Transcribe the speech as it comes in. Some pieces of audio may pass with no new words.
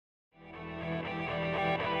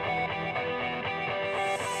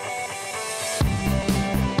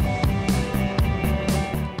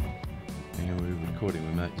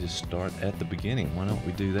start at the beginning. Why don't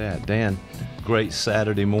we do that? Dan, great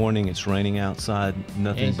Saturday morning. It's raining outside.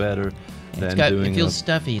 Nothing better than doing. It feels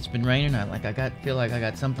stuffy. It's been raining. Feel like I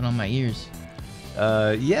got something on my ears.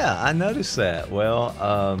 Yeah, I noticed that.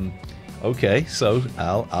 Well, okay, so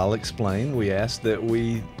I'll explain. I asked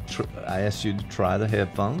you to try the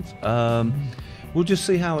headphones. We'll just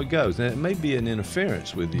see how it goes. And it may be an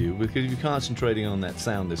interference with you because you're concentrating on that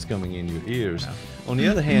sound that's coming in your ears. On the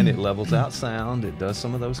other hand, it levels out sound. It does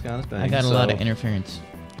some of those kind of things. I got a lot of interference.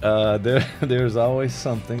 There's always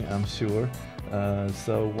something, I'm sure.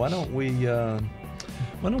 So why don't we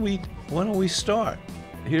start?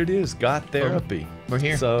 Here it is, Got Therapy. We're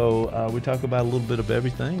here. So we talk about a little bit of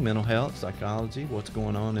everything: mental health, psychology, what's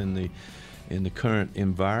going on in the current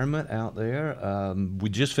environment out there. We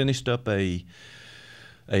just finished up a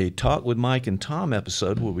Talk with Mike and Tom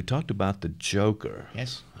episode where we talked about the Joker.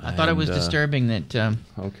 Yes, I thought it was disturbing that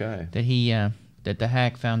that the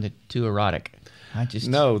hack found it too erotic.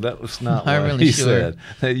 No, that was not I'm what really he sure.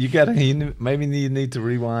 said. Maybe you need to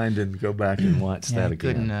rewind and go back and watch that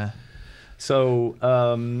again. So,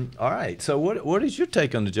 all right. So, what is your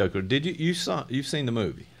take on the Joker? You've seen the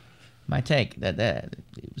movie? My take that it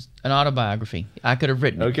was an autobiography. I could have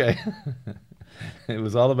written it. Okay. It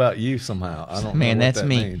was all about you somehow. I don't know what that's that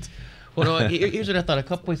me. means. Well, here's what I thought. A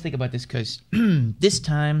couple ways to think about this because this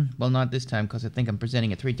time, well, not this time because I think I'm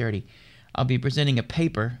presenting at 3:30. I'll be presenting a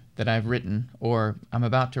paper that I've written or I'm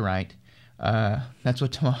about to write. That's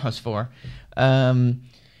what tomorrow's for. Here's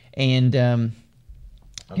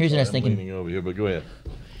what I was thinking. I'm leaning over here, but go ahead.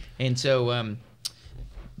 And so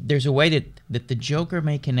there's a way that the Joker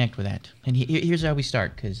may connect with that. And here's how we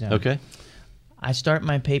start. Okay. I start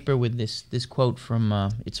my paper with this quote from,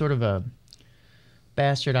 it's sort of a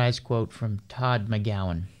bastardized quote from Todd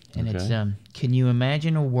McGowan. And it's, can you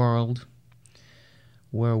imagine a world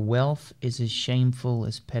where wealth is as shameful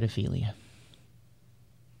as pedophilia?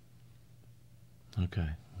 Okay.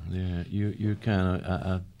 Yeah, you're kind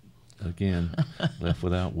of... again, left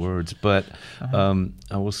without words. But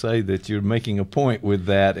I will say that you're making a point with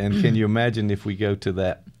that. And can you imagine if we go to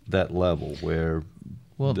that level where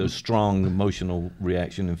there's strong emotional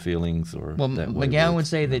reaction and feelings? McGowan would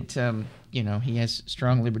say that he has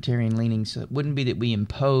strong libertarian leanings. So it wouldn't be that we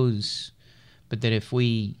impose, but that if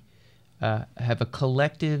we have a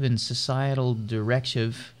collective and societal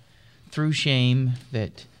directive through shame,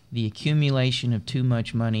 that the accumulation of too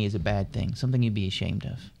much money is a bad thing, something you'd be ashamed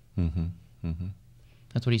of. Mm-hmm. Mm-hmm.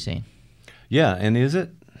 That's what he's saying. Yeah, and is it?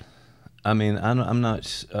 I mean, I'm not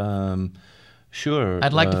sure.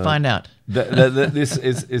 I'd like to find out. This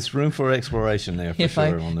is room for exploration there for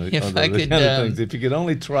sure. Things. If you could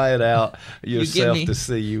only try it out yourself to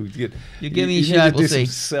see, you give me a shot. We'll see.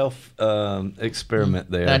 Self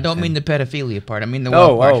experiment there. And I don't mean the pedophilia part. I mean the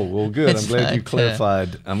wealth part. Oh, well, good. I'm glad you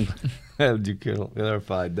clarified. I'm glad you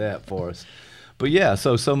clarified that for us. But yeah,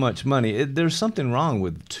 so much money. There's something wrong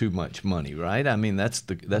with too much money, right? I mean, that's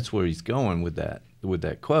where he's going with that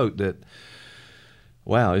quote. That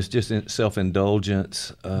wow, it's just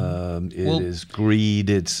self-indulgence. It is greed.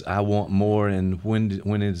 It's I want more, and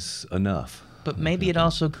when is enough? But maybe it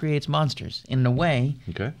also creates monsters in a way.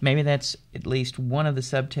 Okay. Maybe that's at least one of the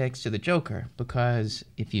subtexts to the Joker, because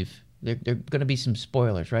there are going to be some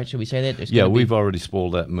spoilers, right? Should we say that? We've already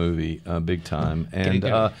spoiled that movie big time. And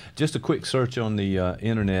just a quick search on the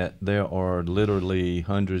internet, there are literally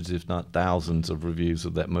hundreds, if not thousands, of reviews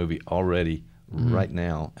of that movie already right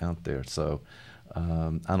now out there. So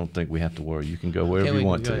I don't think we have to worry. You can go wherever you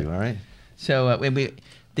want to, all right? So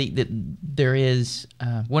there is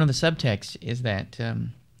one of the subtexts is that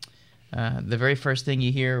the very first thing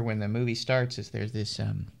you hear when the movie starts is there's this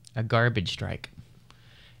a garbage strike.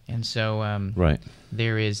 And so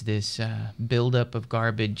there is this buildup of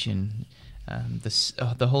garbage, and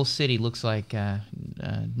the whole city looks like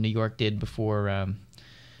New York did before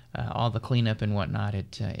all the cleanup and whatnot.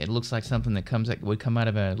 It looks like something that would come out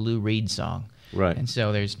of a Lou Reed song. Right. And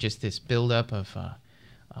so there's just this buildup of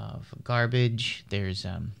garbage. There's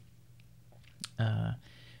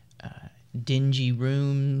dingy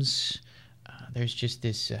rooms. There's just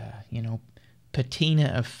this patina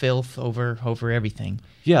of filth over everything.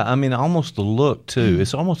 Yeah, I mean, almost the look too.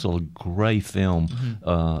 It's almost a gray film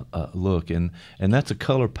look, and that's a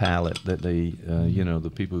color palette that they,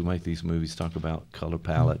 the people who make these movies talk about color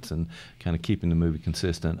palettes and kind of keeping the movie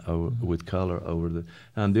consistent with color over the.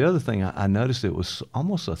 The other thing I noticed, it was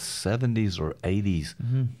almost a 70s or 80s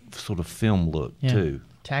sort of film look too.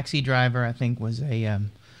 Taxi Driver, I think, was a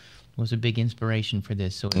big inspiration for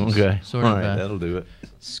this. So it was sort of that'll do it.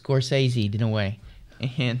 Scorsese in a way,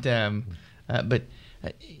 and but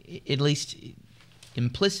at least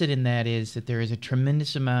implicit in that is that there is a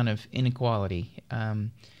tremendous amount of inequality.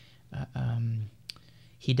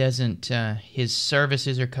 He doesn't. His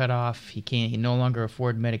services are cut off. He can't. He no longer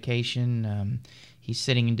afford medication. He's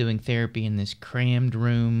sitting and doing therapy in this crammed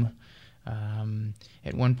room.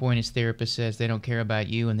 At one point, his therapist says they don't care about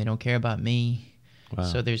you and they don't care about me. Wow.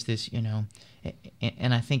 So there's this,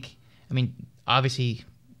 and I think, obviously,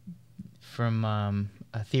 from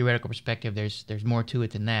a theoretical perspective, there's more to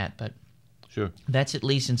it than that. But sure, that's at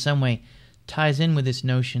least in some way ties in with this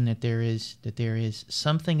notion that there is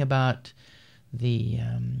something about the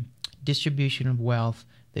distribution of wealth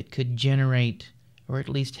that could generate, or at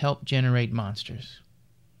least help generate, monsters.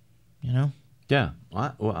 Yeah,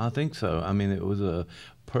 I think so. I mean, it was a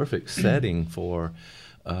perfect setting for,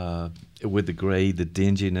 with the grade, the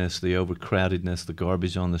dinginess, the overcrowdedness, the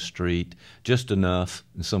garbage on the street, just enough.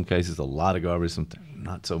 In some cases, a lot of garbage,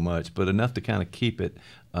 not so much, but enough to kind of keep it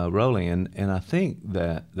rolling. And I think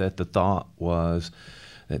that the thought was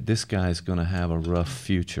that this guy's going to have a rough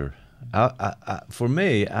future. For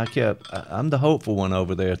me, I'm the hopeful one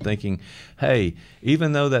over there, thinking, hey,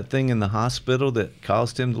 even though that thing in the hospital that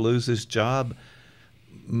caused him to lose his job,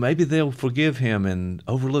 maybe they'll forgive him and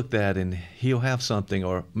overlook that, and he'll have something,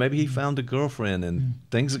 or maybe he found a girlfriend and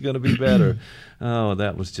things are going to be better. Oh,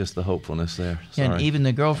 that was just the hopefulness there. Sorry. And even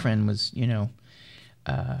the girlfriend was,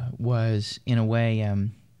 was in a way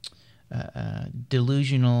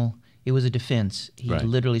delusional. It was a defense. He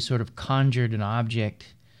literally sort of conjured an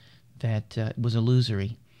object that was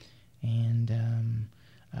illusory. And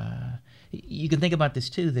you can think about this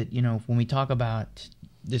too, that, when we talk about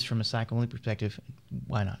this from a psychoanalytic perspective,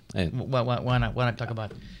 why not? Hey. Why not talk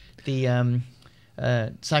about the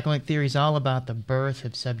psychoanalytic theory is all about the birth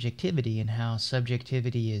of subjectivity and how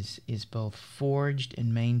subjectivity is both forged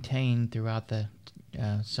and maintained throughout the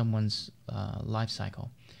someone's life cycle.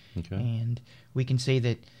 Okay. And we can say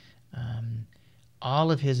that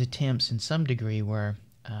all of his attempts in some degree were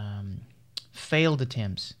failed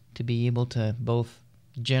attempts to be able to both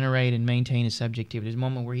generate and maintain his subjectivity. There's a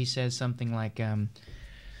moment where he says something like,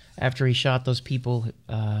 after he shot those people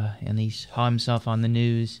and he saw himself on the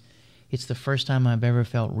news, "It's the first time I've ever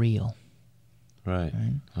felt real." Right.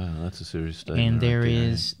 Wow, that's a serious statement. And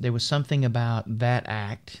right there was something about that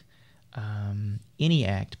act, any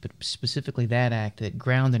act, but specifically that act, that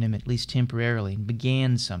grounded him at least temporarily and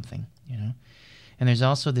began something, And there's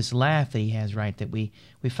also this laugh that he has, right, that we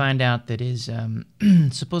find out that is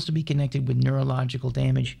supposed to be connected with neurological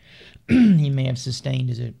damage he may have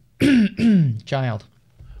sustained as a child.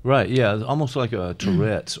 Right, yeah, almost like a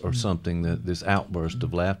Tourette's or something, this outburst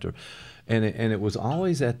of laughter. And it was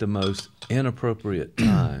always at the most inappropriate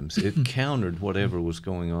times. It countered whatever was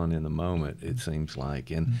going on in the moment, it seems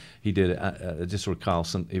like. And he did it. I just recall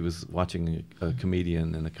he was watching a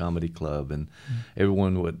comedian in a comedy club, and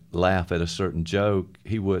everyone would laugh at a certain joke.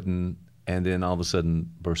 He wouldn't, and then all of a sudden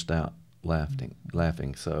burst out laughing.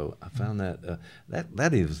 So I found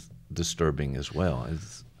that is disturbing as well.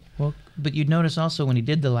 Well, but you'd notice also when he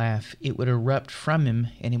did the laugh, it would erupt from him,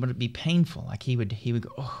 and it would be painful. Like he would go,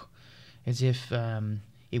 oh, as if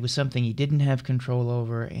it was something he didn't have control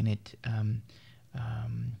over, and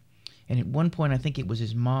and at one point I think it was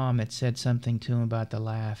his mom that said something to him about the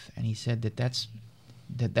laugh, and he said that's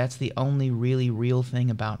the only really real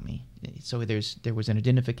thing about me. So there was an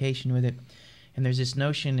identification with it, and there's this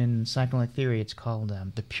notion in psychoanalytic theory. It's called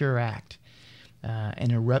the pure act,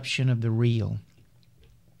 an eruption of the real,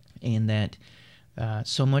 and that.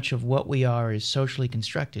 So much of what we are is socially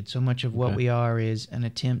constructed. So much of what we are is an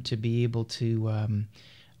attempt to be able to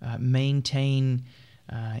maintain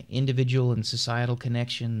individual and societal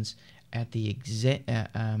connections at the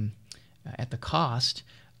cost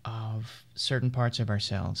of certain parts of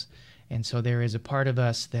ourselves. And so there is a part of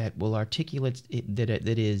us that will articulate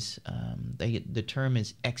the term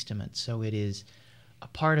is extimate. So it is a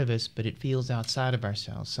part of us, but it feels outside of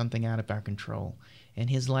ourselves, something out of our control. And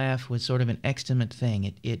his laugh was sort of an extimate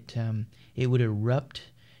thing. It would erupt.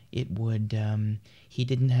 It would. He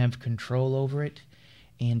didn't have control over it.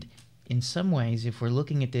 And in some ways, if we're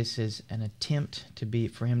looking at this as an attempt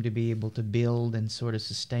for him to be able to build and sort of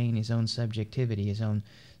sustain his own subjectivity, his own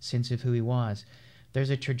sense of who he was, there's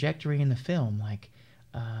a trajectory in the film, like,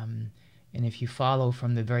 and if you follow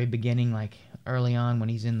from the very beginning, like early on when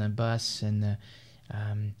he's in the bus and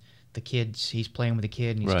the kids, he's playing with a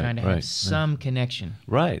kid and he's trying to have some connection.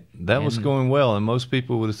 Right. That was going well, and most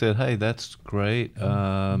people would have said, hey, that's great.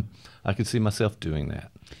 I could see myself doing that.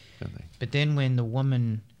 But then when the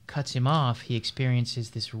woman cuts him off, he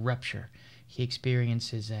experiences this rupture. He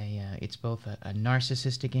experiences it's both a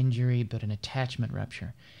narcissistic injury but an attachment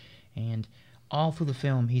rupture. And all through the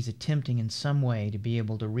film, he's attempting in some way to be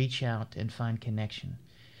able to reach out and find connection,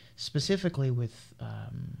 specifically with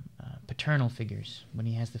paternal figures. When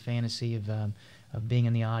he has the fantasy of being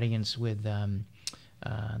in the audience with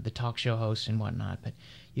the talk show hosts and whatnot. But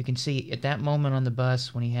you can see at that moment on the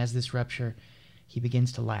bus when he has this rupture, he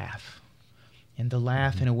begins to laugh. And the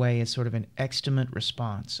laugh, in a way, is sort of an extimate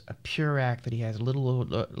response, a pure act that he has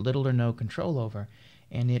little or no control over.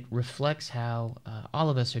 And it reflects how all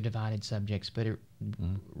of us are divided subjects, but it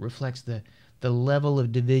reflects the level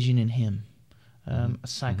of division in him, a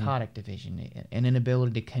psychotic division, an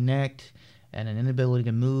inability to connect, and an inability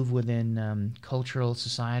to move within cultural,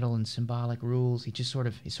 societal, and symbolic rules. He's sort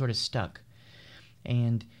of stuck.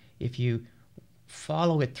 And if you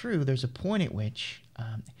follow it through, there's a point at which,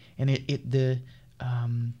 and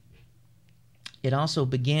it also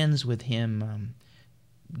begins with him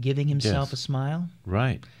giving himself a smile.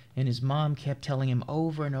 Right. And his mom kept telling him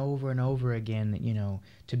over and over and over again that,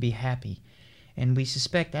 to be happy. And we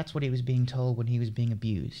suspect that's what he was being told when he was being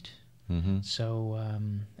abused. So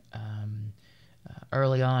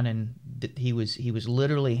early on, he was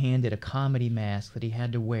literally handed a comedy mask that he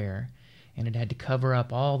had to wear, and it had to cover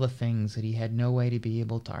up all the things that he had no way to be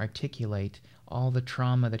able to articulate, all the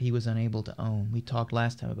trauma that he was unable to own. We talked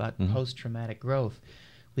last time about post-traumatic growth.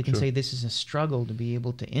 We can say this is a struggle to be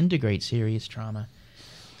able to integrate serious trauma.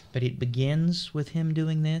 But it begins with him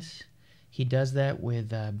doing this. He does that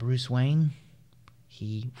with Bruce Wayne,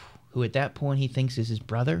 who at that point he thinks is his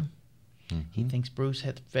brother. He thinks Bruce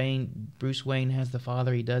Wayne has the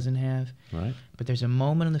father he doesn't have. Right. But there's a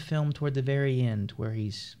moment in the film toward the very end where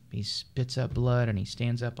he spits up blood and he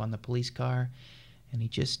stands up on the police car and he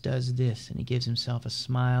just does this and he gives himself a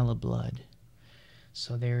smile of blood.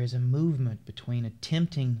 So there is a movement between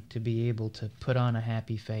attempting to be able to put on a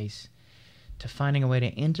happy face to finding a way to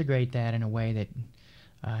integrate that in a way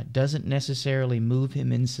that doesn't necessarily move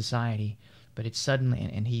him in society, but it's suddenly,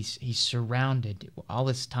 and he's surrounded. All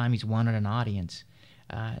this time he's wanted an audience.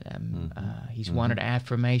 He's wanted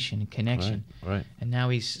affirmation and connection. Right. And now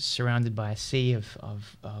he's surrounded by a sea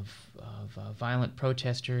of violent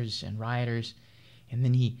protesters and rioters, and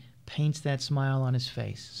then he paints that smile on his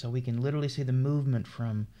face. So we can literally see the movement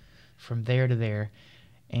from there to there.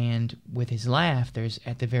 And with his laugh, there's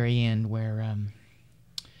at the very end where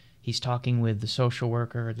he's talking with the social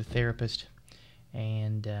worker or the therapist,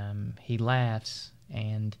 and he laughs.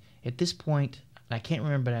 And at this point, I can't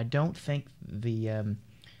remember, but I don't think the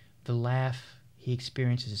laugh he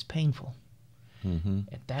experiences is painful.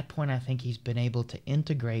 At that point, I think he's been able to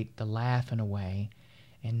integrate the laugh in a way,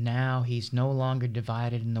 and now he's no longer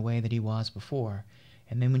divided in the way that he was before.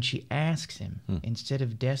 And then when she asks him, instead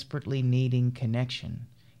of desperately needing connection,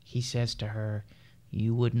 he says to her,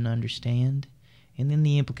 "You wouldn't understand." And then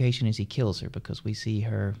the implication is he kills her, because we see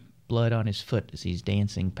her blood on his foot as he's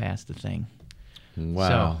dancing past the thing.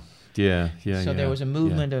 Wow. So there was a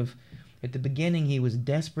movement of, at the beginning, he was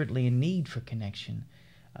desperately in need for connection.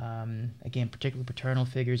 Again, particularly paternal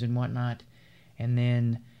figures and whatnot. And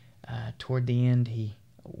then toward the end,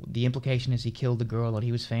 the implication is he killed the girl that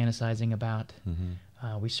he was fantasizing about.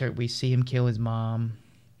 We see him kill his mom.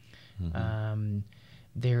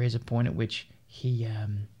 There is a point at which he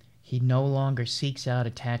no longer seeks out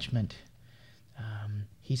attachment.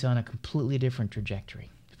 He's on a completely different trajectory,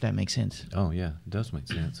 if that makes sense. Oh, yeah, it does make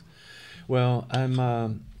sense. Well,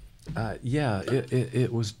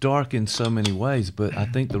 it was dark in so many ways, but I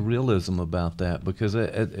think the realism about that, because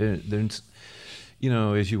there's,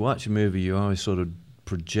 as you watch a movie, you always sort of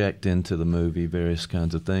project into the movie various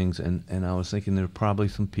kinds of things, and I was thinking there are probably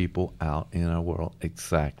some people out in our world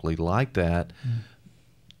exactly like that.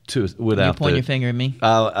 Without you point your finger at me?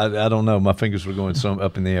 I don't know. My fingers were going some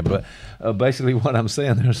up in the air. But basically what I'm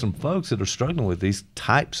saying, there are some folks that are struggling with these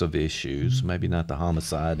types of issues, maybe not the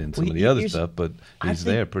homicide and some of the other stuff, but he's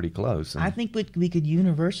there pretty close. I think we could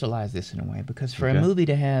universalize this in a way, because for a movie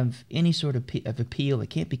to have any sort of appeal, it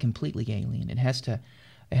can't be completely alien. It has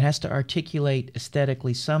to articulate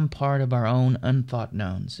aesthetically some part of our own unthought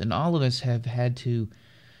knowns. And all of us have had to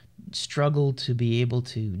struggle to be able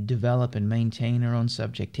to develop and maintain our own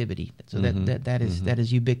subjectivity. So that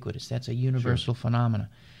is ubiquitous. That's a universal phenomena.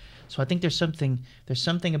 So I think there's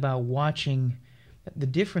something about watching. The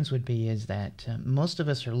difference would be is that most of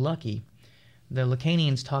us are lucky. The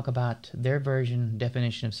Lacanians talk about their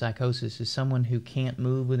definition of psychosis as someone who can't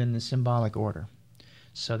move within the symbolic order.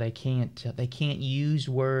 So they can't use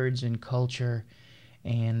words and culture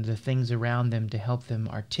and the things around them to help them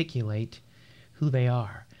articulate who they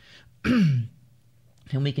are. And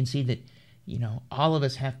we can see that all of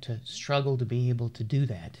us have to struggle to be able to do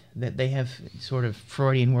that. That they have sort of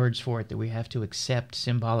Freudian words for it, that we have to accept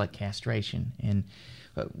symbolic castration. And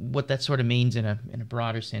what that sort of means in a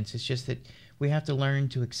broader sense is just that we have to learn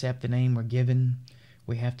to accept the name we're given.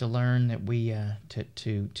 We have to learn that we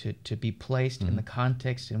to be placed in the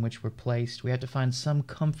context in which we're placed. We have to find some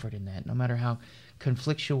comfort in that, no matter how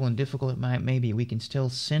conflictual and difficult it may be. We can still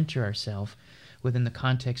center ourselves within the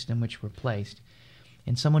context in which we're placed.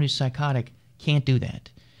 And someone who's psychotic can't do that.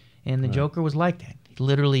 And the Joker was like that.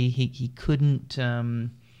 Literally, he couldn't.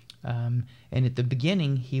 And at the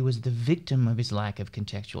beginning, he was the victim of his lack of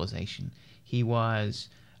contextualization. He was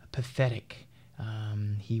pathetic.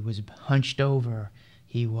 He was hunched over.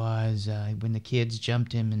 He was when the kids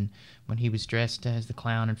jumped him, and when he was dressed as the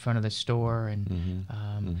clown in front of the store. And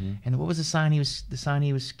and what was the sign he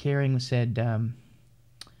was carrying? Was said.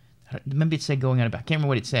 Maybe it said going on about. I can't remember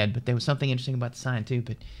what it said, but there was something interesting about the sign too.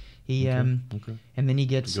 But he and then he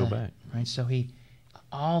gets go back. Right. So he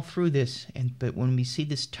all through this, but when we see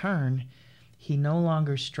this turn, he no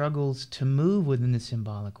longer struggles to move within the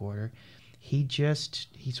symbolic order. He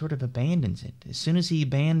sort of abandons it as soon as he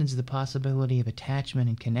abandons the possibility of attachment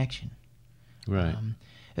and connection. Right.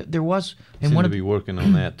 There was and one to be working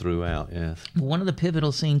on that throughout. Yes. One of the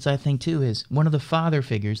pivotal scenes I think too is one of the father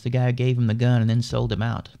figures, the guy who gave him the gun and then sold him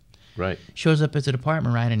out. Right. Shows up at the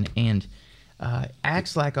department, right, and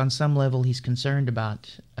acts like on some level he's concerned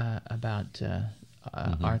about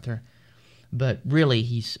Arthur, but really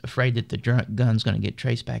he's afraid that the gun's going to get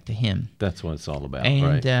traced back to him. That's what it's all about,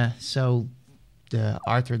 and, right? So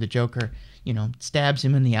Arthur, the Joker, stabs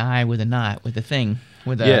him in the eye with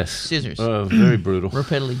scissors. Very brutal.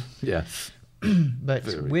 Repeatedly. Yes. But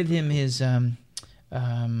with him, his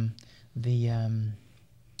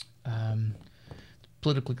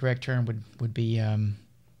politically correct term would be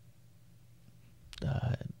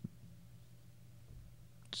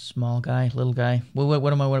small guy, little guy.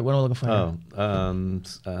 What am I looking for?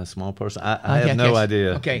 Small person. I have no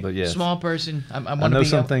idea. Okay, but yes. Small person. I know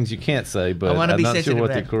some things you can't say, but I'm not sure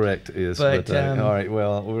what the correct is. But all right,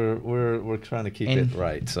 well, we're trying to keep it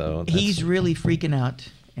right. So he's really freaking out,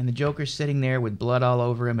 and the Joker's sitting there with blood all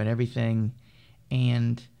over him and everything,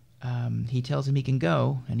 and he tells him he can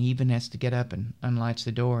go, and he even has to get up and unlatch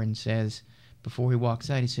the door and says, before he walks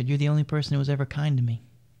out, he said, "You're the only person who was ever kind to me."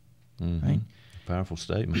 Right? Powerful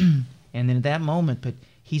statement. And then at that moment, but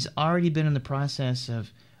he's already been in the process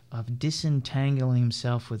of disentangling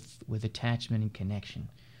himself with attachment and connection.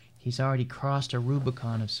 He's already crossed a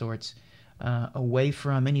Rubicon of sorts away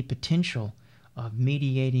from any potential of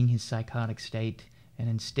mediating his psychotic state, and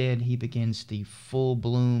instead he begins the full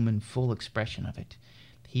bloom and full expression of it.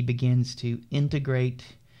 He begins to integrate.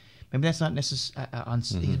 Maybe that's not necessary.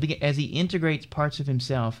 As he integrates parts of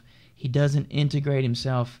himself, he doesn't integrate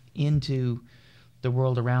himself into the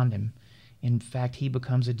world around him. In fact, he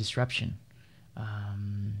becomes a disruption.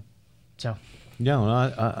 Yeah, well,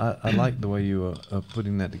 I like the way you are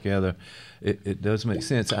putting that together. It does make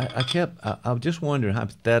sense. I just wondered,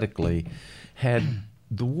 hypothetically, had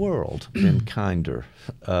the world been kinder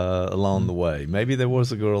along the way? Maybe there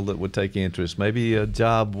was a girl that would take interest. Maybe a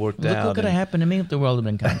job worked out. Look what could have happened to me if the world had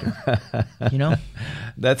been kinder.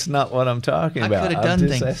 That's not what I'm talking about. I could have done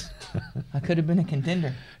things. I could have been a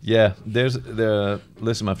contender. Yeah,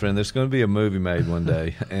 listen, my friend, there's going to be a movie made one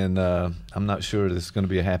day, and I'm not sure there's going to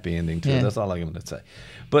be a happy ending to it. That's all I'm going to say.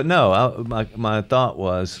 But no, my thought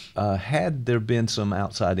was, had there been some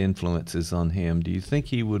outside influences on him, do you think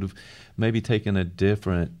he would have maybe taken a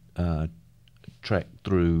different track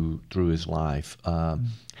through his life?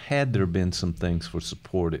 Had there been some things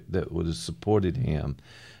that would have supported him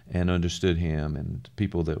and understood him, and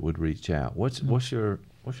people that would reach out? What's your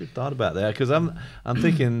thought about that? Because I'm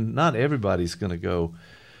thinking not everybody's going to go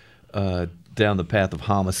down the path of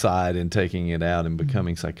homicide and taking it out and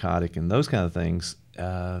becoming psychotic and those kind of things.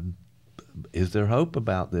 Is there hope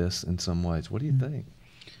about this in some ways? What do you think?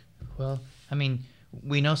 Well, I mean,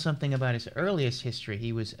 we know something about his earliest history.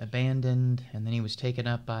 He was abandoned, and then he was taken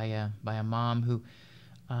up by a mom who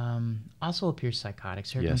also appears psychotic.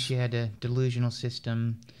 Certainly, she had a delusional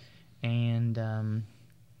system, and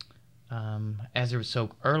as there was so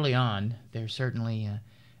early on, there's certainly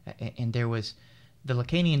and there was the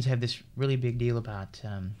Lacanians have this really big deal about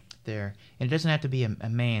and it doesn't have to be a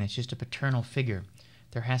man. It's just a paternal figure.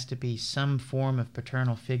 There has to be some form of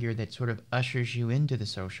paternal figure that sort of ushers you into the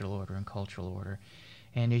social order and cultural order.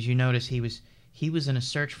 And as you notice, he was in a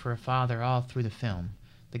search for a father all through the film.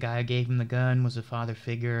 The guy who gave him the gun was a father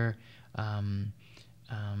figure.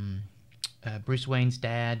 Bruce Wayne's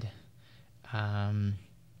dad. The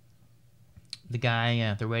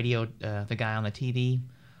guy, the guy on the TV.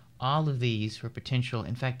 all of these were potential.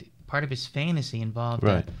 In fact, part of his fantasy involved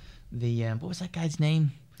Right. the what was that guy's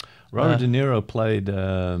name? Robert De Niro played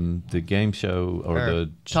the game show or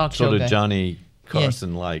the talk sort show of guy. Johnny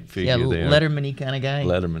Carson-like figure there. Letterman-y kind of guy.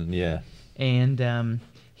 Letterman, yeah. And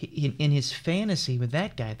in his fantasy with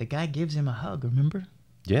that guy, the guy gives him a hug. Remember?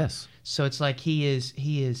 Yes. So it's like he is.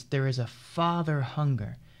 There is a father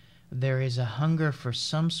hunger. There is a hunger for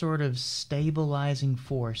some sort of stabilizing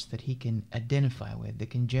force that he can identify with, that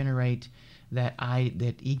can generate that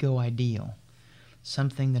ego ideal,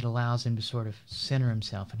 something that allows him to sort of center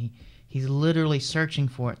himself. And he's literally searching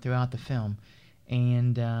for it throughout the film.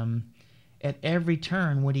 And at every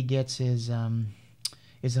turn, what he gets is a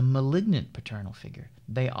malignant paternal figure.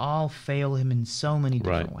 They all fail him in so many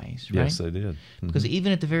different ways, right? Yes, they did. Because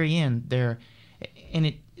even at the very end, and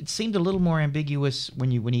it seemed a little more ambiguous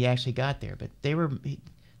when he actually got there, but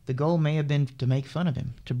the goal may have been to make fun of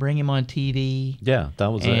him, to bring him on TV. Yeah,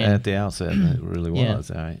 that was at the outset. It really was.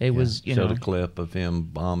 Yeah, Right? it was. Showed a clip of him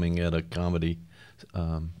bombing at a comedy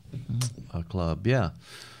a club. Yeah.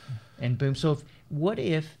 And boom. So what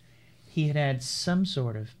if he had had some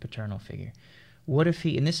sort of paternal figure? What if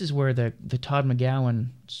and this is where the Todd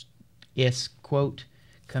McGowan-esque quote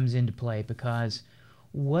comes into play, because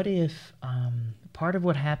what if part of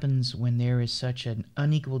what happens when there is such an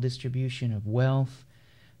unequal distribution of wealth,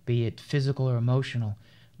 be it physical or emotional,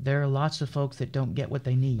 there are lots of folks that don't get what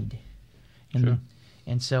they need.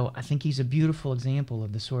 And so I think he's a beautiful example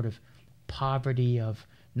of the sort of poverty of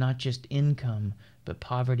not just income, but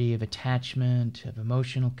poverty of attachment, of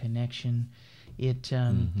emotional connection.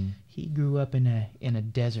 He grew up in a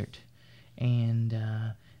desert, and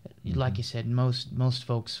like you said, most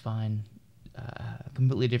folks find a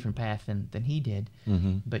completely different path than he did.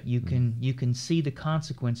 But you can see the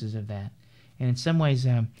consequences of that, and in some ways,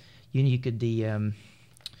 you could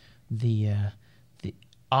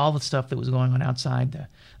all the stuff that was going on outside,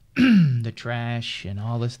 the trash and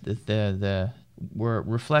all this, the were a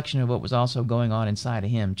reflection of what was also going on inside of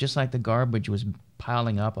him. Just like the garbage was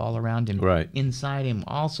piling up all around him, right. Inside him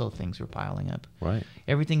also things were piling up. Right.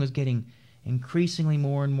 Everything was getting increasingly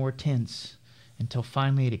more and more tense until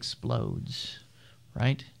finally it explodes,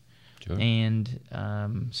 right? Sure. And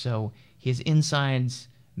so his insides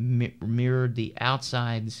mirrored the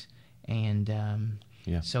outsides, and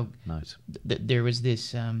so nice. There was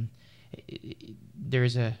this.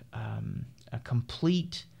 There's a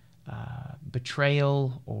complete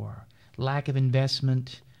betrayal or lack of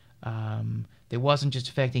investment that wasn't just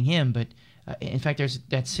affecting him, but in fact, there's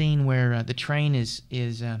that scene where the train is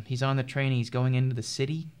he's on the train and he's going into the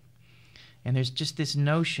city, and there's just this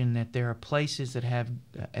notion that there are places that have,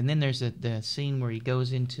 and then there's the scene where he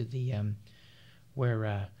goes into the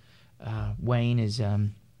where Wayne is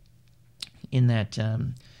in that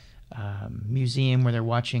museum where they're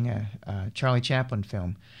watching a Charlie Chaplin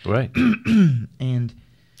film, right? And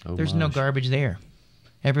there's no garbage there.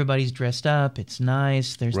 Everybody's dressed up. It's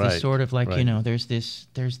nice. There's this sort of like, there's this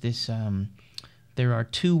there are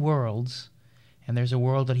two worlds, and there's a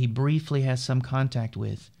world that he briefly has some contact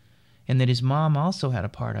with, and that his mom also had a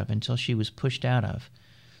part of until she was pushed out of.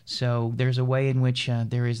 So there's a way in which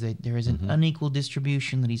there is an unequal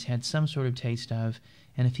distribution that he's had some sort of taste of,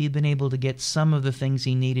 and if he'd been able to get some of the things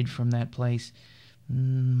he needed from that place,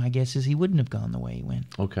 my guess is he wouldn't have gone the way he went.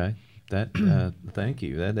 Okay. That thank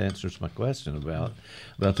you. That answers my question about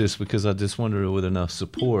this, because I just wonder, with enough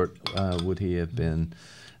support, would he have been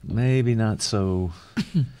maybe not so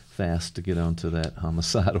fast to get onto that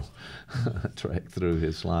homicidal track through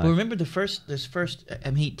his life. Well, remember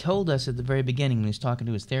he told us at the very beginning when he was talking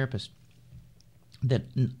to his therapist that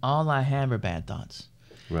all I have are bad thoughts.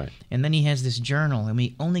 Right. And then he has this journal, and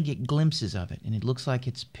we only get glimpses of it, and it looks like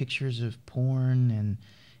it's pictures of porn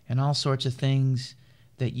and all sorts of things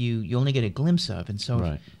that you only get a glimpse of. And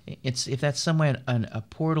so if that's somewhere a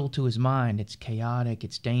portal to his mind, it's chaotic,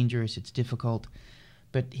 it's dangerous, it's difficult.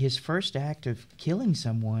 But his first act of killing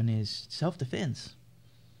someone is self-defense.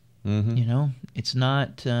 It's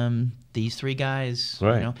not these three guys,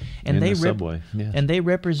 and in the subway. Yes. And they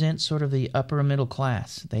represent sort of the upper middle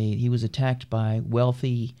class. He was attacked by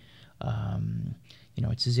wealthy,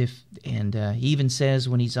 it's as if, and he even says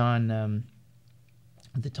when he's on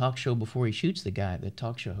the talk show before he shoots the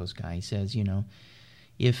talk show host guy, he says,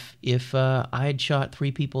 if I had shot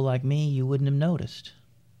three people like me, you wouldn't have noticed.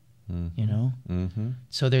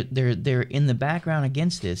 So they're in the background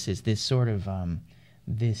against this is this sort of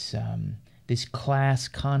this class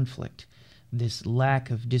conflict, this lack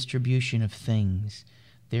of distribution of things.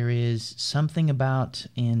 There is something about,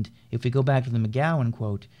 and if we go back to the McGowan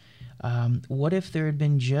quote, what if there had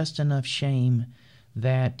been just enough shame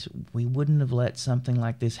that we wouldn't have let something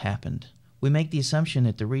like this happen. We make the assumption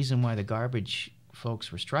that the reason why the garbage folks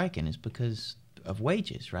were striking is because of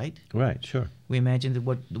wages, right? Right, sure. We imagine that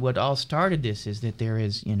what all started this is that there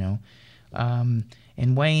is, and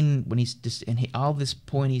Wayne, when all this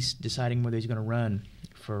point, he's deciding whether he's going to run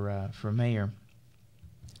for mayor,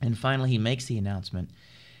 and finally he makes the announcement,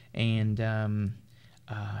 and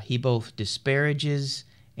he both disparages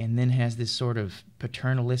and then has this sort of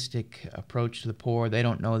paternalistic approach to the poor. They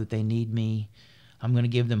don't know that they need me. I'm going to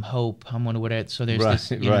give them hope. I'm going to whatever. So there's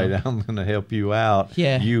this, right. I'm going to help you out.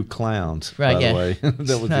 Yeah. You clowns. Right. By Yeah. the way,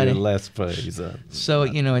 that was the last phrase. So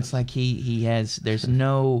it's like there's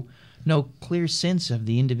no clear sense of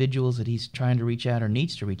the individuals that he's trying to reach out or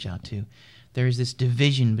needs to reach out to. There's this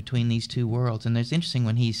division between these two worlds, and it's interesting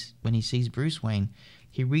when he sees Bruce Wayne,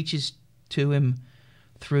 he reaches to him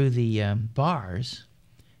through the bars.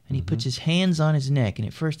 And he puts his hands on his neck, and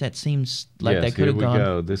at first that seems like that could have gone.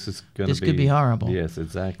 Here we go. This could be horrible. Yes,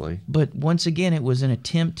 exactly. But once again, it was an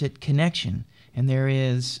attempt at connection, and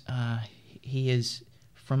he is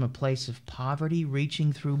from a place of poverty,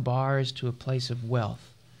 reaching through bars to a place of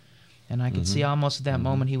wealth, and I could see almost at that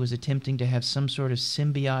moment he was attempting to have some sort of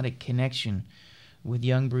symbiotic connection with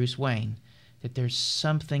young Bruce Wayne. That there's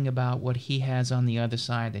something about what he has on the other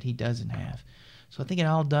side that he doesn't have. So I think it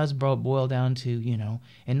all does boil down to,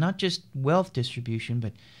 and not just wealth distribution,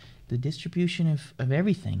 but the distribution of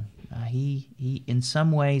everything. He in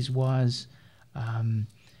some ways was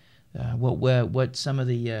what some of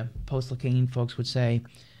the post-Lacanian folks would say,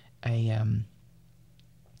 the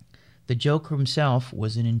Joker himself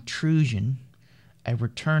was an intrusion, a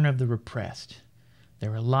return of the repressed.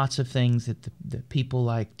 There were lots of things that the people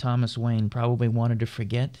like Thomas Wayne probably wanted to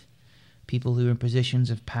forget. People who are in positions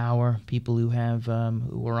of power, people who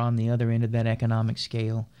were on the other end of that economic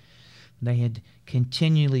scale, they had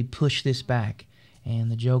continually pushed this back, and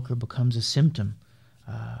the Joker becomes a symptom,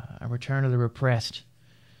 a return of the repressed,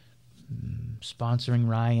 sponsoring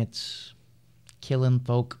riots, killing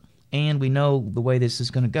folk, and we know the way this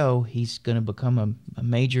is going to go. He's going to become a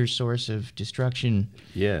major source of destruction.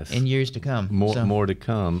 Yes. In years to come. More to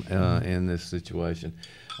come in this situation.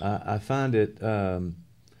 I find it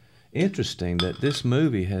interesting that this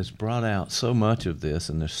movie has brought out so much of this,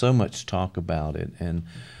 and there's so much talk about it. And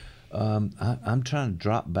I'm trying to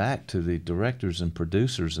drop back to the directors and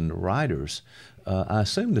producers and the writers. I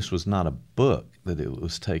assume this was not a book that it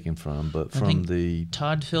was taken from, but from the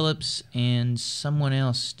Todd Phillips and someone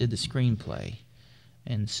else did the screenplay,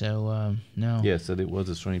 and so no. Yes, that it was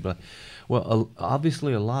a screenplay. Well,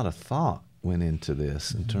 obviously a lot of thought went into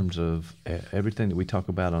this in terms of everything that we talk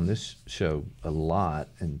about on this show a lot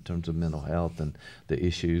in terms of mental health and the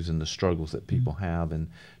issues and the struggles that people have and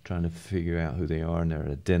trying to figure out who they are and their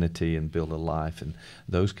identity and build a life and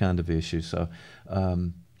those kind of issues. So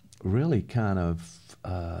really kind of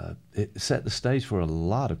it set the stage for a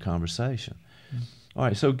lot of conversation. All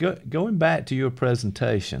right, so going back to your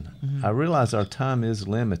presentation, I realize our time is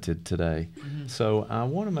limited today, so I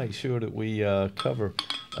want to make sure that we cover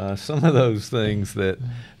some of those things that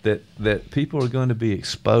people are going to be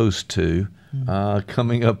exposed to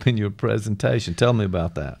coming up in your presentation. Tell me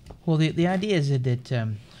about that. Well, the idea is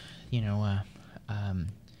that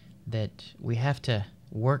that we have to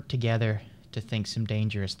work together to think some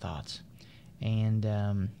dangerous thoughts,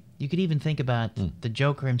 and you could even think about the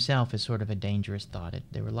Joker himself as sort of a dangerous thought.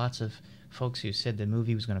 There were lots of folks who said the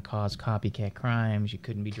movie was going to cause copycat crimes. You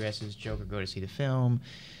couldn't be dressed as Joker, go to see the film.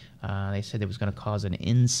 They said it was going to cause an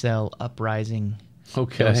incel uprising.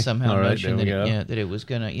 Okay. There was somehow all right, notion there we go. that it was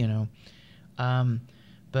going to,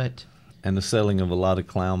 but... And the selling of a lot of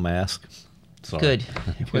clown masks. Sorry. Good.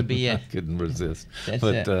 It would be, yeah. I couldn't resist. That's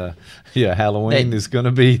but, yeah, Halloween is going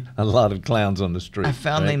to be a lot of clowns on the street. I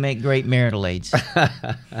found they make great marital aids.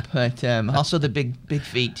 But also the big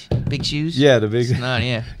feet, big shoes. Yeah, the big. It's not,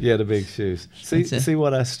 yeah. Yeah, the big shoes. See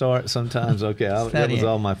what I start sometimes? Okay, that was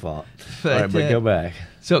all my fault. But, all right, but go back.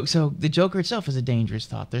 So the Joker itself is a dangerous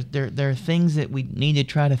thought. There are things that we need to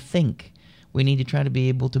try to think. We need to try to be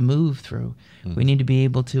able to move through. We need to be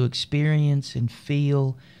able to experience and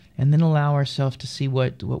feel, and then allow ourselves to see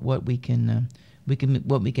what we can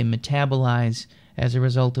metabolize as a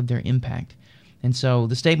result of their impact. And so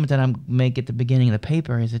the statement that I make at the beginning of the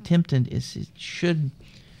paper is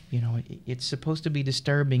it's supposed to be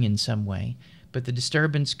disturbing in some way, but the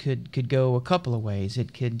disturbance could go a couple of ways.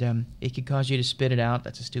 It could cause you to spit it out.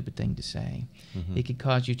 That's a stupid thing to say. It could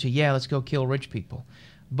cause you to let's go kill rich people.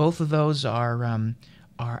 Both of those are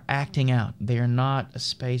acting out. They are not a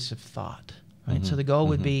space of thought. Right? So the goal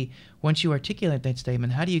would be, once you articulate that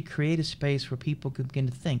statement, how do you create a space where people can begin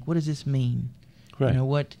to think? What does this mean? Right.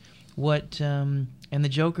 What and the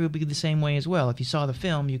Joker would be the same way as well. If you saw the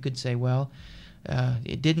film, you could say, well,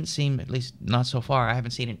 it didn't seem, at least not so far, I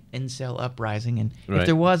haven't seen an incel uprising, and if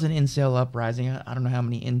there was an incel uprising, I don't know how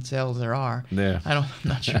many incels there are. Yeah. I'm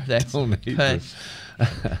not sure if that's,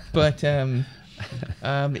 but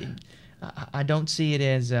I don't see it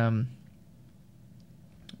as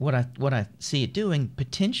what I see it doing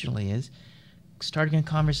potentially is starting a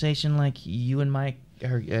conversation like you and Mike,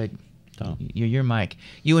 or Tom. You're Mike.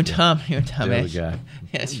 You and Tom. You and Tom. The other guy.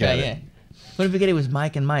 That's right. Yeah. What if we get it was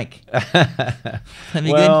Mike and Mike?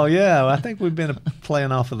 Well, yeah, I think we've been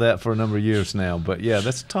playing off of that for a number of years now. But yeah,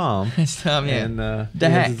 that's Tom. That's Tom. Yeah. And he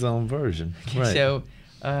has his own version. Right. So,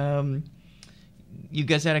 you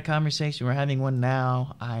guys had a conversation. We're having one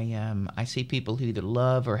now. I see people who either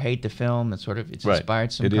love or hate the film. It's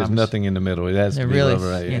inspired some. It is nothing in the middle. It has to be really love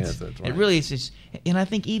or hate. Yes, that's right. It really is. Just, and I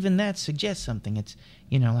think even that suggests something. It's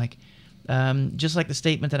like. Just like the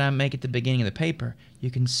statement that I make at the beginning of the paper, you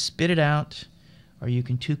can spit it out, or you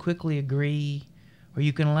can too quickly agree, or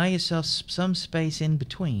you can allow yourself some space in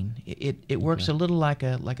between. It works a little like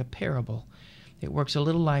a parable. It works a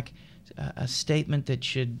little like a statement that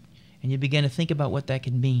should, and you begin to think about what that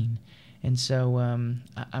can mean. And so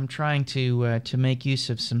I'm trying to make use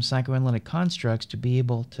of some psychoanalytic constructs to be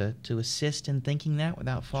able to assist in thinking that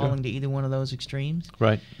without falling to either one of those extremes.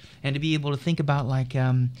 Right. And to be able to think about like.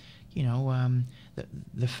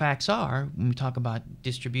 The facts are, when we talk about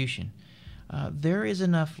distribution, there is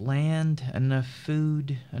enough land, enough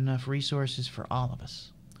food, enough resources for all of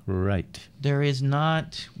us. Right. There is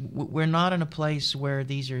not. We're not in a place where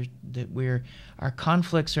our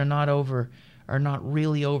conflicts are not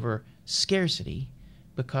really over scarcity,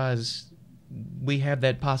 because we have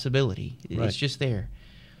that possibility. Right. It's just there.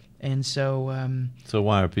 And so... so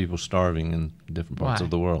why are people starving in different parts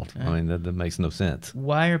of the world? I mean, that makes no sense.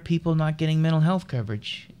 Why are people not getting mental health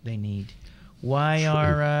coverage they need? Why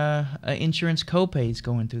are insurance copays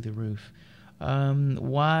going through the roof?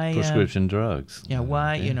 Why... prescription drugs. Yeah,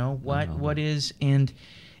 why, what is... And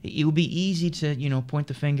it would be easy to, point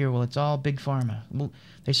the finger, well, it's all big pharma. Well,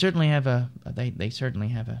 they certainly have an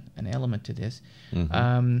element to this.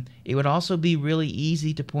 Mm-hmm. It would also be really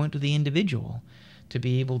easy to point to the individual, to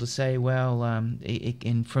be able to say, well,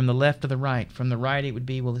 and from the left to the right. From the right, it would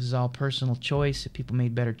be, well, this is all personal choice. If people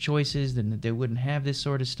made better choices, then they wouldn't have this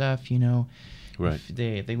sort of stuff, Right.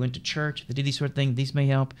 If they went to church, if they did these sort of things, these may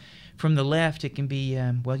help. From the left, it can be,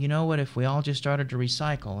 well, you know what, if we all just started to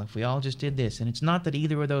recycle, if we all just did this. And it's not that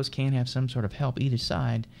either of those can't have some sort of help, either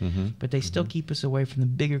side, but they still keep us away from the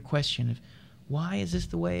bigger question of, why is this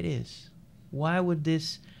the way it is? Why would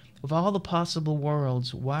this... Of all the possible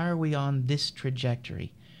worlds, why are we on this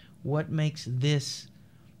trajectory? What makes this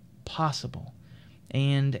possible?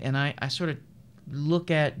 And I sort of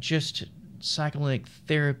look at just psychoanalytic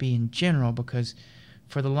therapy in general, because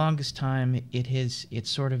for the longest time it's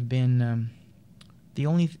sort of been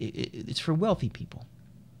it's for wealthy people.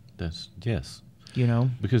 Yes.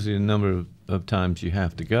 Because of the number of times you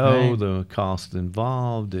have to go, the cost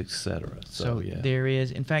involved, etc. So yeah. There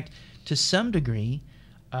is, in fact, to some degree,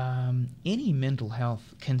 any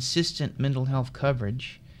consistent mental health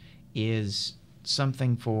coverage is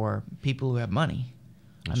something for people who have money.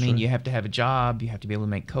 I mean, you have to have a job, you have to be able to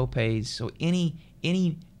make copays. So any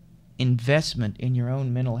investment in your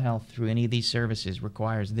own mental health through any of these services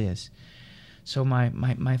requires this. So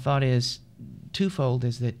my thought is twofold,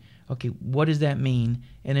 is that, okay, what does that mean?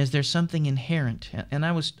 And is there something inherent? And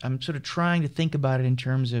I'm sort of trying to think about it in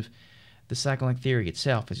terms of the psychoanalytic theory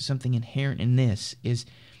itself. Is there something inherent in this? Does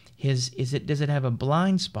it have a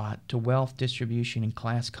blind spot to wealth distribution and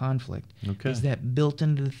class conflict? Okay. Is that built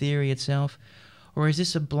into the theory itself? Or is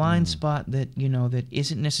this a blind spot that that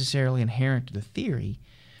isn't necessarily inherent to the theory,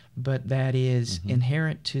 but that is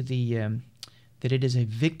inherent to the that it is a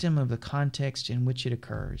victim of the context in which it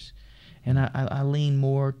occurs? And I lean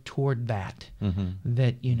more toward that.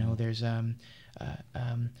 That there's I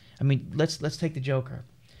mean, let's take the Joker.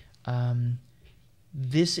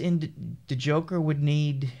 The Joker would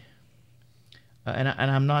need, and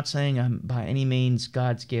I'm not saying I'm by any means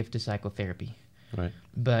God's gift to psychotherapy, right?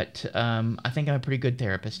 But I think I'm a pretty good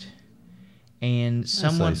therapist, and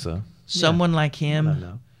someone like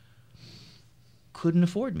him couldn't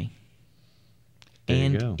afford me,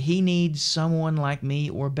 and he needs someone like me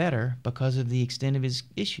or better because of the extent of his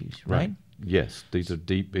issues, right? Yes, these are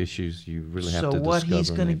deep issues you really have to discover. So what he's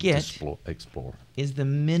going to get explore is the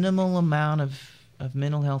minimal amount of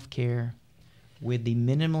mental health care with the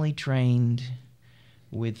minimally trained,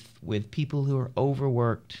 with people who are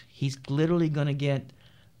overworked. He's literally going to get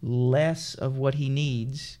less of what he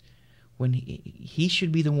needs when he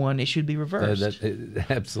should be the one. It should be reversed.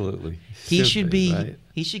 Absolutely. He should be. Right?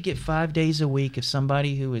 He should get 5 days a week of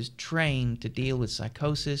somebody who is trained to deal with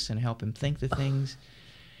psychosis and help him think the things.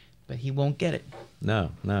 But he won't get it.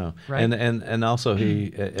 No. Right. And also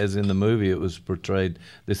he, as in the movie, it was portrayed.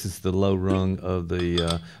 This is the low rung of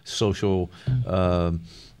the social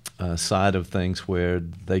side of things, where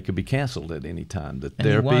they could be canceled at any time. The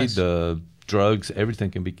therapy, the drugs,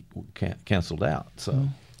 everything can be canceled out. So.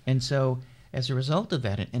 And so, as a result of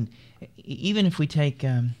that, and even if we take,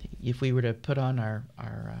 if we were to put on our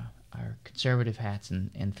conservative hats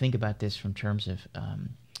and think about this from terms of,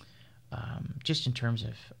 just in terms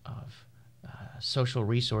of social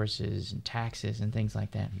resources and taxes and things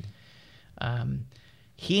like that,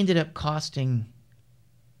 he ended up costing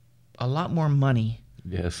a lot more money.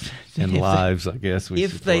 Yes, and lives, I guess.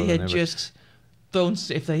 If they had just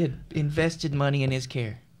if they had invested money in his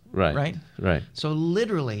care. Right. So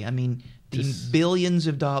literally, I mean, the billions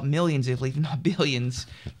of dollars, millions, if not billions,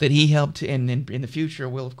 that he helped, and in the future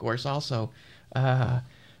will, of course, also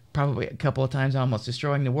probably a couple of times almost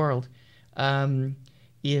destroying the world,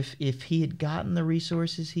 if he had gotten the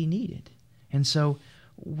resources he needed. And so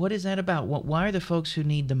what is that about? Why are the folks who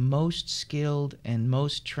need the most skilled and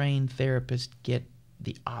most trained therapists get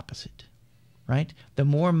the opposite, right? The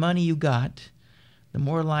more money you got, the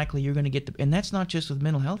more likely you're going to get and that's not just with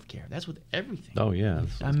mental health care. That's with everything. Oh yeah,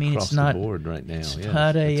 I mean, across it's not the board right now. It's yes,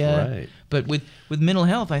 not a. that's right. But with mental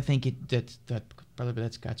health, I think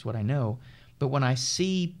that's what I know. But when I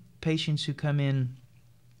see patients who come in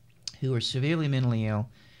who are severely mentally ill,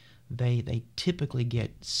 they typically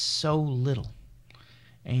get so little,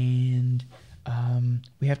 and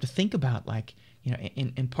we have to think about, like, you know,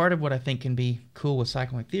 and part of what I think can be cool with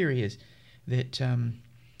psychoanalytic theory is that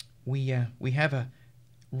we have a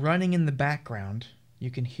running in the background. You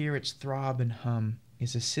can hear its throb and hum,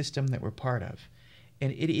 is a system that we're part of,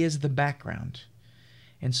 and it is the background,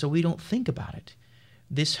 and so we don't think about it.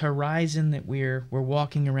 This horizon that we're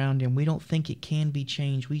walking around in, we don't think it can be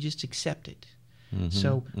changed. We just accept it.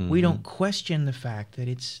 So we don't question the fact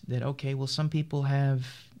that okay, well, some people have,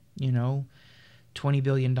 you know, $20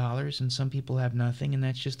 billion and some people have nothing, and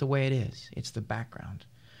that's just the way it is. It's the background.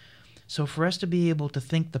 So for us to be able to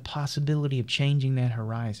think the possibility of changing that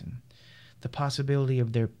horizon, the possibility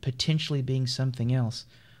of there potentially being something else,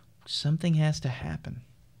 something has to happen,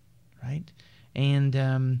 right?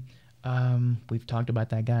 And we've talked about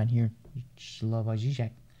that guy in here, Slavoj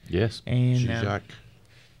Žižek. Yes, and Žižek.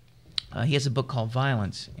 He has a book called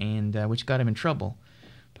Violence, and which got him in trouble,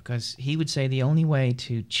 because he would say the only way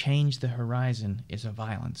to change the horizon is a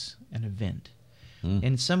violence, an event.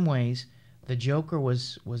 In some ways, the Joker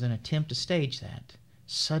was an attempt to stage that.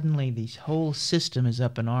 Suddenly, the whole system is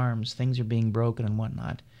up in arms, things are being broken and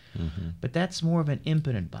whatnot. But that's more of an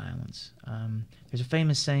impotent violence. There's a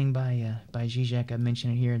famous saying by Žižek, I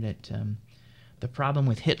mentioned it here, that the problem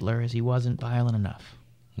with Hitler is he wasn't violent enough.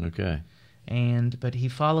 Okay. But he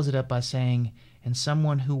follows it up by saying, and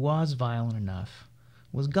someone who was violent enough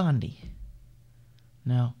was Gandhi.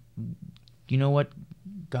 Now, you know what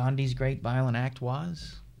Gandhi's great violent act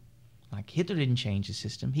was? Like, Hitler didn't change the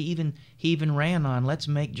system. He even ran on, let's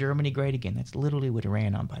make Germany great again. That's literally what he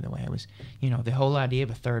ran on, by the way. It was, you know, the whole idea of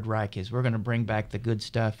a Third Reich is we're going to bring back the good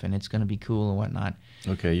stuff and it's going to be cool and whatnot.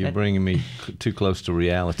 Okay, you're bringing me too close to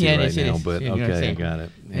reality right now, but okay, I got it.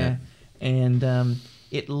 Yeah. And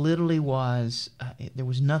it literally was, there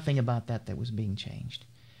was nothing about that was being changed.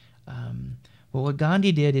 But what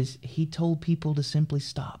Gandhi did is he told people to simply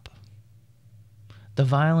stop. The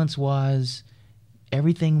violence was,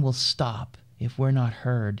 everything will stop if we're not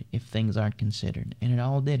heard, if things aren't considered. And it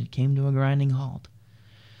all did. It came to a grinding halt.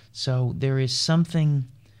 So there is something,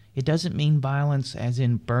 it doesn't mean violence as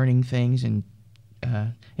in burning things. And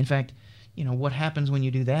in fact, you know, what happens when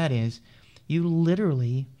you do that is you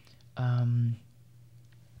literally,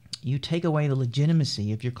 you take away the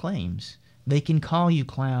legitimacy of your claims. They can call you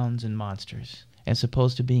clowns and monsters as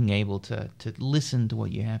opposed to being able to listen to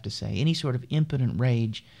what you have to say. Any sort of impotent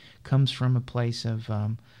rage comes from a place of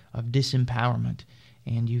disempowerment,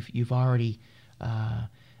 and you've already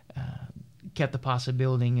kept the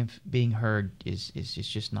possibility of being heard is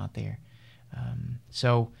just not there.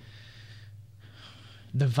 So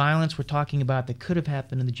the violence we're talking about that could have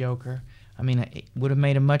happened in the Joker, I mean, it would have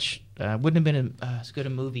made wouldn't have been as good a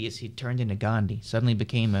movie as he turned into Gandhi. Suddenly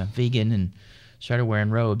became a vegan and started wearing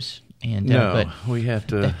robes. And no, but we have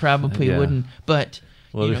to. They probably wouldn't. But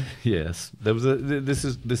well, you know. Yes, there was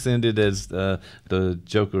this ended as the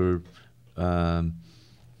Joker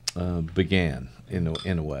began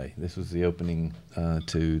in a way. This was the opening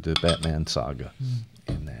to the Batman saga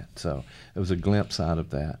in that. So it was a glimpse out of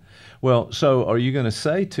that. Well, so are you going to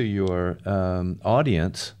say to your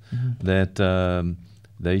audience that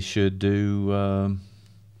they should do,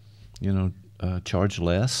 charge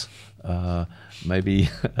less? Maybe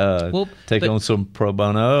take on some pro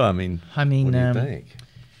bono? I mean, what do you think?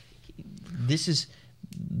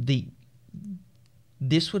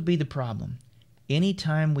 This would be the problem.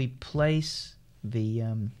 Anytime we place the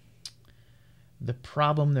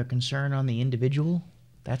problem, the concern on the individual,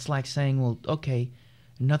 that's like saying, well, okay,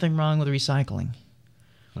 nothing wrong with recycling.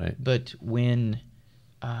 Right. But when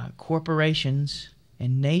corporations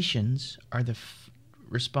and nations are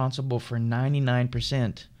responsible for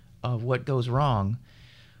 99% of what goes wrong,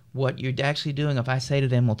 what you're actually doing, if I say to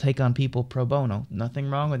them, we'll take on people pro bono, nothing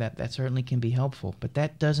wrong with that. That certainly can be helpful. But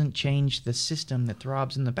that doesn't change the system that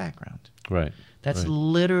throbs in the background. Right. That's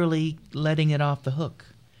literally letting it off the hook.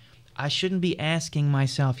 I shouldn't be asking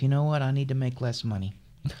myself, you know what, I need to make less money.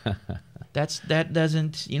 That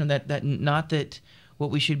doesn't, not that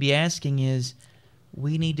what we should be asking is,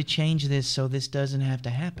 we need to change this so this doesn't have to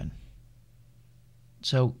happen.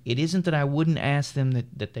 So it isn't that I wouldn't ask them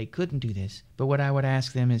that they couldn't do this, but what I would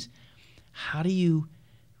ask them is, how do you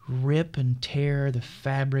rip and tear the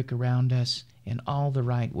fabric around us in all the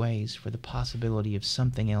right ways for the possibility of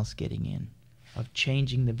something else getting in, of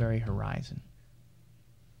changing the very horizon?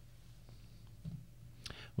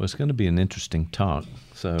 Well, it's going to be an interesting talk.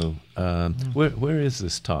 So, where is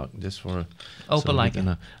this talk? Just for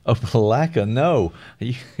Opelika. Opelika, no,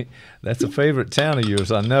 that's a favorite town of yours.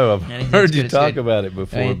 I know. I've heard you talk about it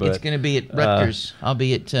before. But it's going to be at Rutgers. I'll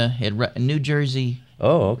be at New Jersey.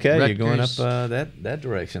 Oh, okay. Rutgers. You're going up that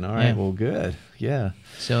direction. All right. Yeah. Well, good. Yeah.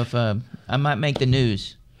 So if I might make the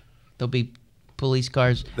news, there'll be police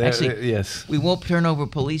cars. Actually, yes. We won't turn over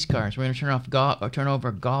police cars. We're going to turn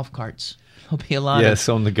over golf carts. There'll be a lot of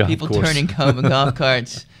on the golf people course. turning golf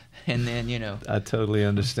carts, and then I totally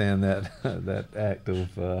understand that act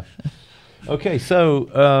of. Okay,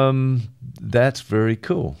 so that's very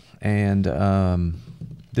cool, and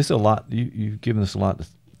this is a lot. You've given us a lot to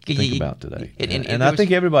think about today, and I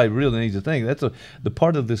think everybody really needs to think. That's the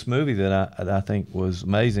part of this movie that I think was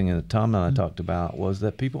amazing, and that Tom and I talked about, was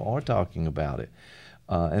that people are talking about it.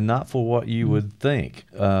 And not for what you would think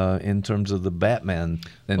in terms of the Batman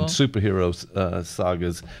and superhero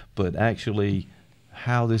sagas, but actually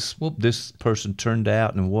how this person turned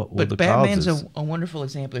out and what were the causes. But Batman's a wonderful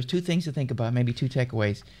example. There's two things to think about, maybe two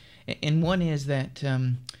takeaways. And one is that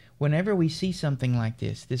whenever we see something like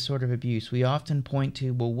this sort of abuse, we often point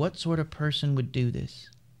to, well, what sort of person would do this,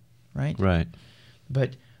 right? Right.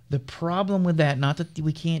 But the problem with that, not that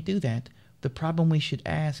we can't do that, the problem we should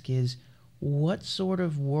ask is, what sort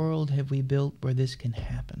of world have we built where this can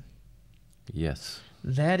happen? Yes.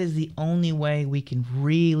 That is the only way we can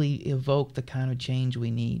really evoke the kind of change we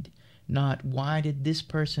need. Not, why did this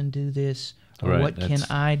person do this, or what can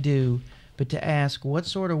I do, but to ask, what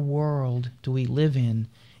sort of world do we live in,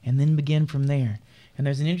 and then begin from there. And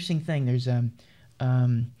there's an interesting thing. There's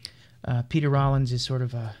Peter Rollins is sort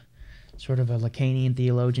of a Lacanian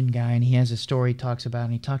theologian guy, and he has a story he talks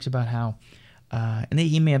about how and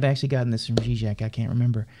he may have actually gotten this from Zizek, I can't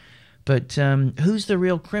remember. But who's the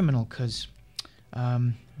real criminal? Because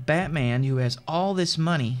Batman, who has all this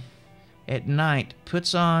money, at night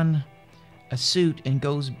puts on a suit and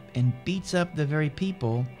goes and beats up the very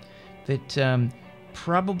people that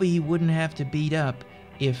probably he wouldn't have to beat up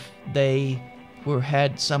if they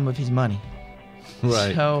had some of his money.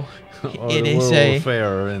 Right. So or it a is little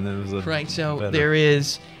fairer, and it was right. So there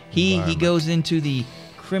is he goes into the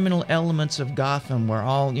criminal elements of Gotham, where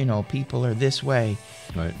all people are this way,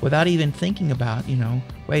 right, without even thinking about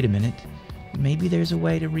wait a minute, maybe there's a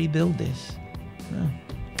way to rebuild this.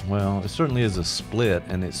 Well, it certainly is a split,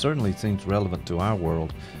 and it certainly seems relevant to our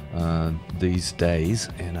world these days,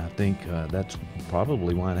 and I think that's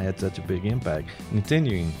probably why it had such a big impact,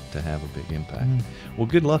 continuing to have a big impact. Well,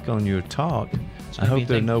 good luck on your talk. I hope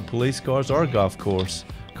there are no police cars or golf carts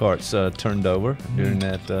turned over during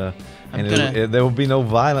that. And there will be no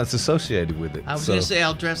violence associated with it. I was going to say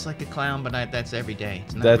I'll dress like a clown, but that's every day.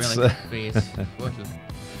 It's not really.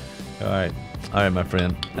 All right, my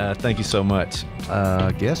friend. Thank you so much.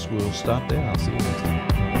 I guess we'll stop there. I'll see you next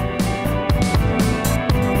time.